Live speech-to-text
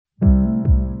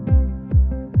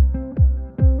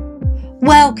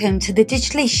welcome to the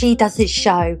Digitally She Does It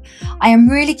show. I am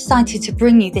really excited to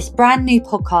bring you this brand new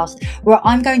podcast where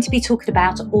I'm going to be talking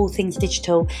about all things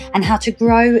digital and how to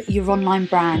grow your online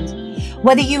brand.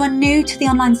 Whether you are new to the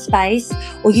online space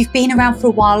or you've been around for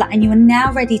a while and you are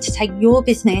now ready to take your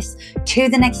business to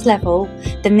the next level,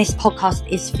 then this podcast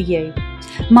is for you.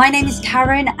 My name is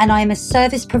Karen and I am a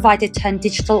service provider turned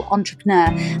digital entrepreneur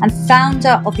and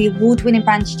founder of the award-winning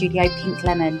brand studio Pink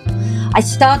Lemon. I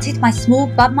started my small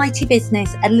but mighty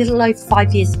business a little over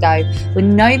 5 years ago with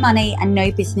no money and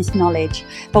no business knowledge,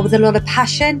 but with a lot of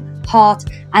passion, heart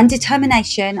and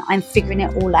determination, I'm figuring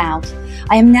it all out.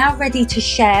 I am now ready to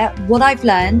share what I've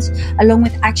learned along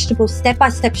with actionable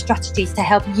step-by-step strategies to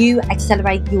help you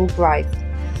accelerate your growth.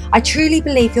 I truly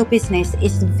believe your business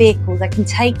is the vehicle that can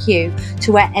take you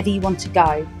to wherever you want to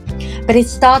go. But it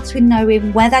starts with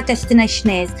knowing where that destination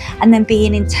is and then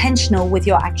being intentional with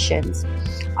your actions.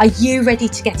 Are you ready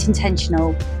to get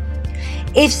intentional?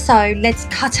 If so, let's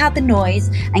cut out the noise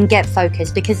and get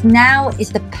focused, because now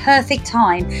is the perfect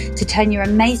time to turn your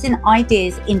amazing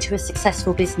ideas into a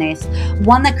successful business,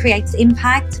 one that creates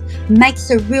impact, makes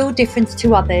a real difference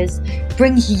to others,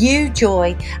 brings you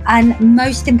joy, and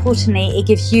most importantly, it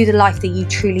gives you the life that you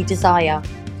truly desire.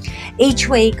 Each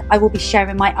week, I will be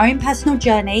sharing my own personal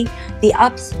journey, the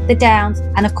ups, the downs,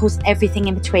 and of course, everything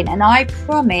in between. And I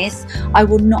promise I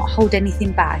will not hold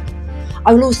anything back.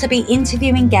 I will also be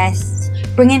interviewing guests,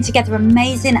 bringing together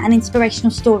amazing and inspirational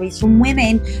stories from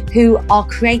women who are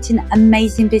creating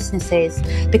amazing businesses.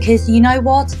 Because you know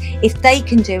what? If they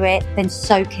can do it, then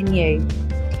so can you.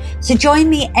 So join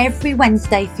me every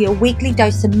Wednesday for your weekly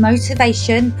dose of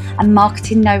motivation and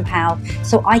marketing know-how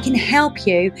so I can help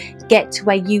you get to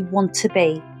where you want to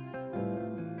be.